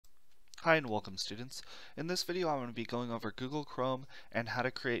Hi and welcome students. In this video I'm going to be going over Google Chrome and how to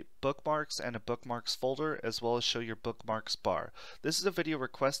create bookmarks and a bookmarks folder as well as show your bookmarks bar. This is a video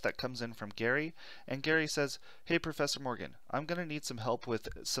request that comes in from Gary, and Gary says, "Hey Professor Morgan, I'm going to need some help with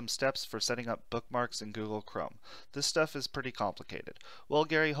some steps for setting up bookmarks in Google Chrome. This stuff is pretty complicated." Well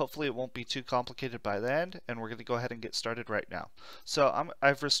Gary, hopefully it won't be too complicated by the end, and we're going to go ahead and get started right now. So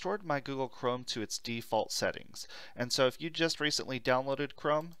I've restored my Google Chrome to its default settings, and so if you just recently downloaded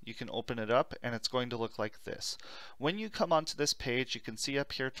Chrome, you can open it up and it's going to look like this. When you come onto this page, you can see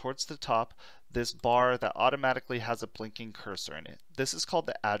up here towards the top this bar that automatically has a blinking cursor in it. This is called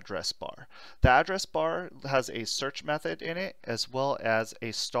the address bar. The address bar has a search method in it as well as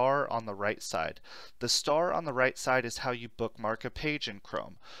a star on the right side. The star on the right side is how you bookmark a page in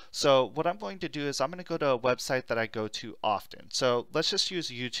Chrome. So what I'm going to do is I'm going to go to a website that I go to often. So let's just use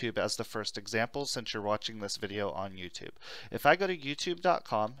YouTube as the first example since you're watching this video on YouTube. If I go to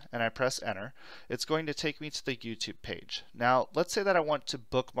youtube.com and I press enter, it's going to take me to the YouTube page. Now let's say that I want to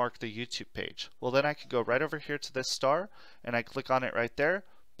bookmark the YouTube page. Well, then I can go right over here to this star and I click on it right there,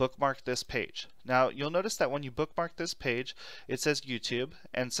 bookmark this page. Now you'll notice that when you bookmark this page it says YouTube,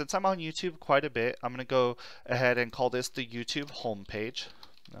 and since I'm on YouTube quite a bit, I'm going to go ahead and call this the YouTube home page.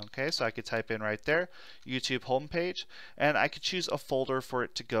 Okay, so I could type in right there, YouTube homepage, and I could choose a folder for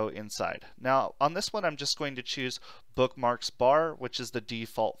it to go inside. Now on this one I'm just going to choose Bookmarks Bar, which is the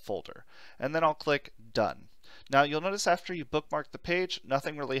default folder, and then I'll click Done. Now you'll notice after you bookmark the page,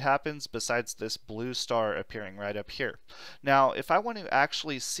 nothing really happens besides this blue star appearing right up here. Now if I want to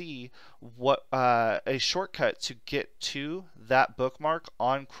actually see what a shortcut to get to that bookmark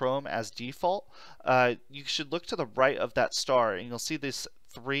on Chrome as default, you should look to the right of that star and you'll see this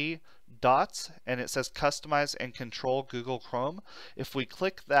 3 dots and it says Customize and Control Google Chrome. If we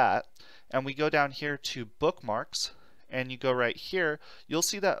click that and we go down here to Bookmarks and you go right here, you'll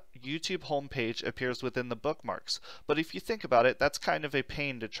see that YouTube homepage appears within the bookmarks. But if you think about it, that's kind of a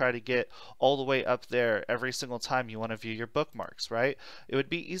pain to try to get all the way up there every single time you want to view your bookmarks, right? It would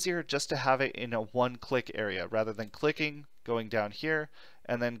be easier just to have it in a one-click area rather than clicking, going down here,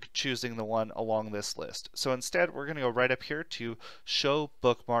 and then choosing the one along this list. So instead, we're going to go right up here to Show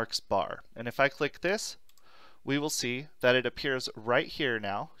Bookmarks Bar. And if I click this, we will see that it appears right here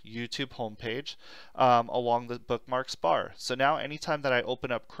now, YouTube homepage, along the bookmarks bar. So now anytime that I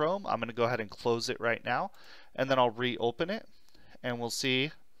open up Chrome, I'm going to go ahead and close it right now, and then I'll reopen it, and we'll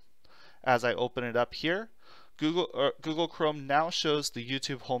see as I open it up here, Google Chrome now shows the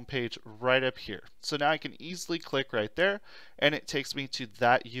YouTube homepage right up here. So now I can easily click right there, and it takes me to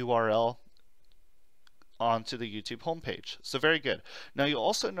that URL onto the YouTube homepage. So very good. Now you'll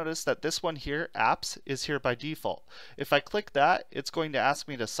also notice that this one here, apps, is here by default. If I click that, it's going to ask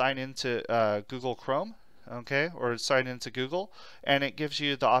me to sign into Google Chrome, okay, or sign into Google, and it gives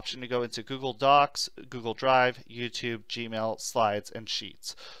you the option to go into Google Docs, Google Drive, YouTube, Gmail, Slides, and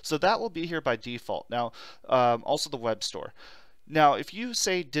Sheets. So that will be here by default. Now also the web store. Now if you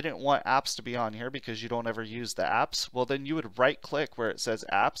say didn't want apps to be on here because you don't ever use the apps, well then you would right click where it says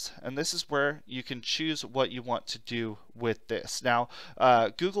apps, and this is where you can choose what you want to do with this. Now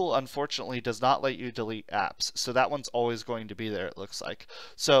Google unfortunately does not let you delete apps, so that one's always going to be there, it looks like.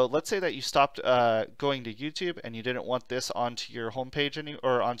 So let's say that you stopped going to YouTube and you didn't want this onto your homepage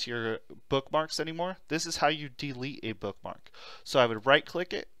or onto your bookmarks anymore. This is how you delete a bookmark. So I would right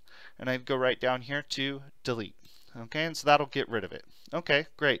click it and I'd go right down here to delete. Okay, and so that'll get rid of it. Okay,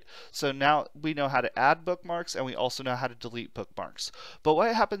 great. So now we know how to add bookmarks and we also know how to delete bookmarks. But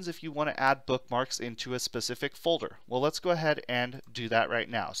what happens if you want to add bookmarks into a specific folder? Well, let's go ahead and do that right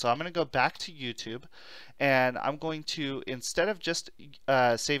now. So I'm going to go back to YouTube, and I'm going to, instead of just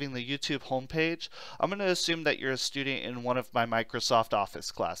saving the YouTube homepage, I'm going to assume that you're a student in one of my Microsoft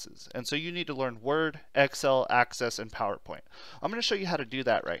Office classes. And so you need to learn Word, Excel, Access, and PowerPoint. I'm going to show you how to do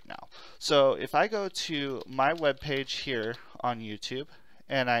that right now. So if I go to my web page here on YouTube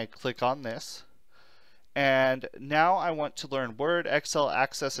and I click on this, and now I want to learn Word, Excel,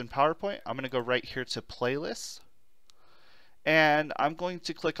 Access, and PowerPoint, I'm going to go right here to Playlists, and I'm going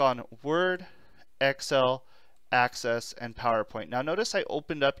to click on Word, Excel, Access, and PowerPoint. Now notice I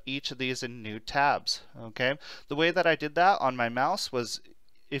opened up each of these in new tabs. Okay, the way that I did that on my mouse was,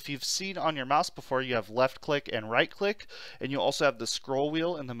 if you've seen on your mouse before, you have left click and right click, and you also have the scroll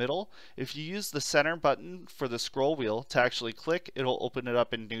wheel in the middle. If you use the center button for the scroll wheel to actually click, it'll open it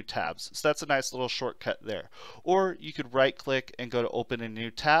up in new tabs. So that's a nice little shortcut there. Or you could right click and go to open a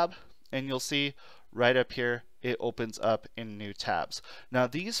new tab, and you'll see right up here it opens up in new tabs. Now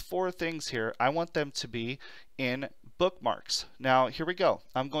these 4 things here, I want them to be in bookmarks. Now here we go.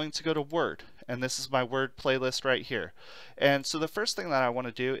 I'm going to go to Word, and this is my word playlist right here. And so the first thing that I want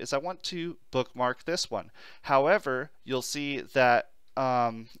to do is I want to bookmark this one. However, you'll see that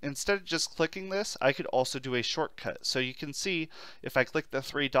instead of just clicking this, I could also do a shortcut. So you can see if I click the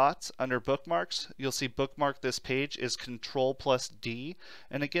three dots under bookmarks, you'll see bookmark this page is Control+D.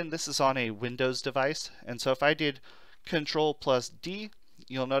 And again, this is on a Windows device. And so if I did Control+D,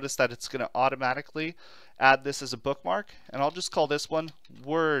 you'll notice that it's going to automatically add this as a bookmark. And I'll just call this one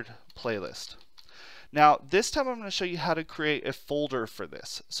Word Playlist. Now this time I'm going to show you how to create a folder for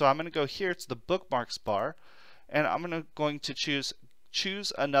this. So I'm going to go here to the Bookmarks bar, and I'm going to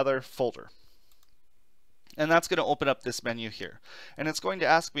choose another folder. And that's going to open up this menu here. And it's going to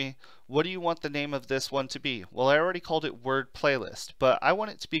ask me, what do you want the name of this one to be? Well, I already called it Word Playlist, but I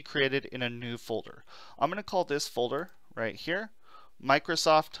want it to be created in a new folder. I'm going to call this folder right here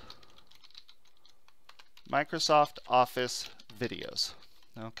Microsoft Office Videos.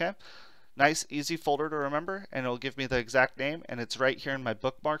 Okay? Nice, easy folder to remember, and it'll give me the exact name, and it's right here in my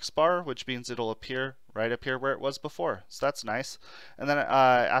bookmarks bar, which means it'll appear right up here where it was before. So that's nice. And then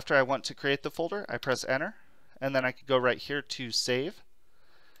after I want to create the folder, I press enter, and then I can go right here to save.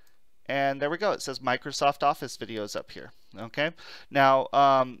 And there we go. It says Microsoft Office Videos up here. Okay. Now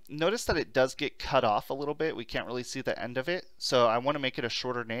notice that it does get cut off a little bit. We can't really see the end of it. So I want to make it a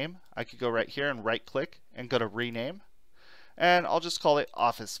shorter name. I could go right here and right click and go to rename. And I'll just call it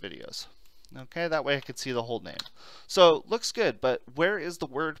Office Videos. Okay, that way I can see the whole name. So looks good, but where is the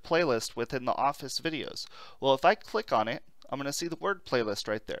word playlist within the Office Videos? Well, if I click on it, I'm going to see the word playlist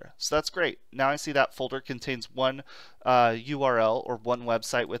right there. So that's great. Now I see that folder contains one URL or one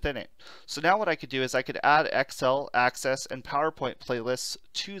website within it. So now what I could do is I could add Excel, Access, and PowerPoint playlists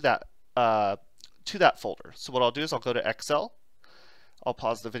to that folder. So what I'll do is I'll go to Excel. I'll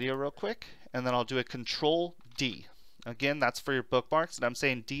pause the video real quick, and then I'll do a Control-D. Again, that's for your bookmarks, and I'm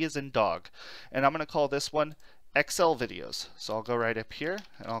saying D as in dog. And I'm going to call this one Excel Videos. So I'll go right up here,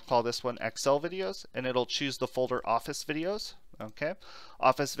 and I'll call this one Excel Videos, and it'll choose the folder Office Videos. Okay,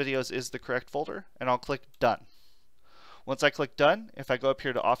 Office Videos is the correct folder, and I'll click Done. Once I click Done, if I go up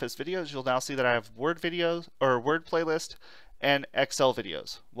here to Office Videos, you'll now see that I have Word Videos, or Word Playlist, and Excel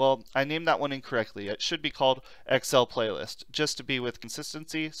Videos. Well, I named that one incorrectly. It should be called Excel Playlist, just to be with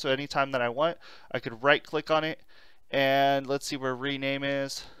consistency. So anytime that I want, I could right click on it, and let's see where rename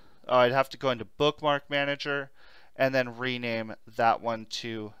is. I'd have to go into Bookmark Manager and then rename that one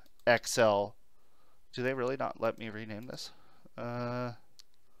to Excel. Do they really not let me rename this?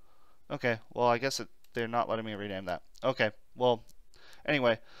 Okay, well I guess they're not letting me rename that. Okay, well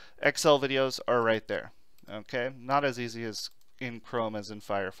anyway, Excel Videos are right there. Okay, not as easy as in Chrome as in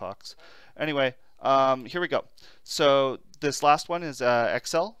Firefox. Anyway, here we go. So this last one is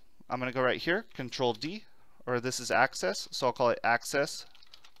Excel. I'm going to go right here, Control-D. Or this is Access, so I'll call it Access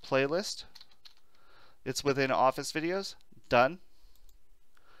Playlist. It's within Office Videos. Done.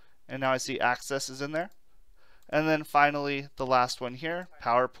 And now I see Access is in there. And then finally, the last one here,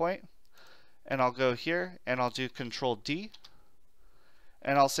 PowerPoint. And I'll go here and I'll do Control-D.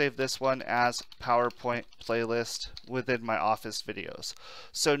 And I'll save this one as PowerPoint Playlist within my Office Videos.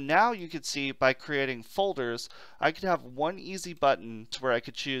 So now you can see by creating folders, I could have one easy button to where I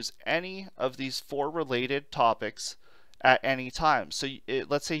could choose any of these 4 related topics at any time. So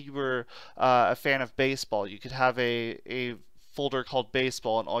let's say you were a fan of baseball, you could have a folder called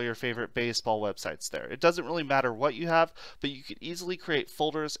baseball and all your favorite baseball websites there. It doesn't really matter what you have, but you could easily create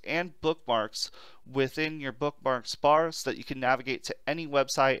folders and bookmarks within your bookmarks bar so that you can navigate to any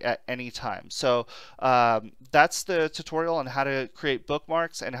website at any time. So that's the tutorial on how to create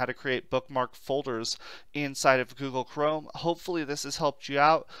bookmarks and how to create bookmark folders inside of Google Chrome. Hopefully this has helped you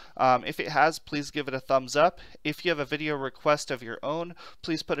out. If it has, please give it a thumbs up. If you have a video request of your own,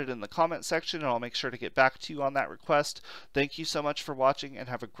 please put it in the comment section and I'll make sure to get back to you on that request. Thank you so much for watching and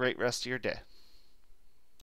have a great rest of your day.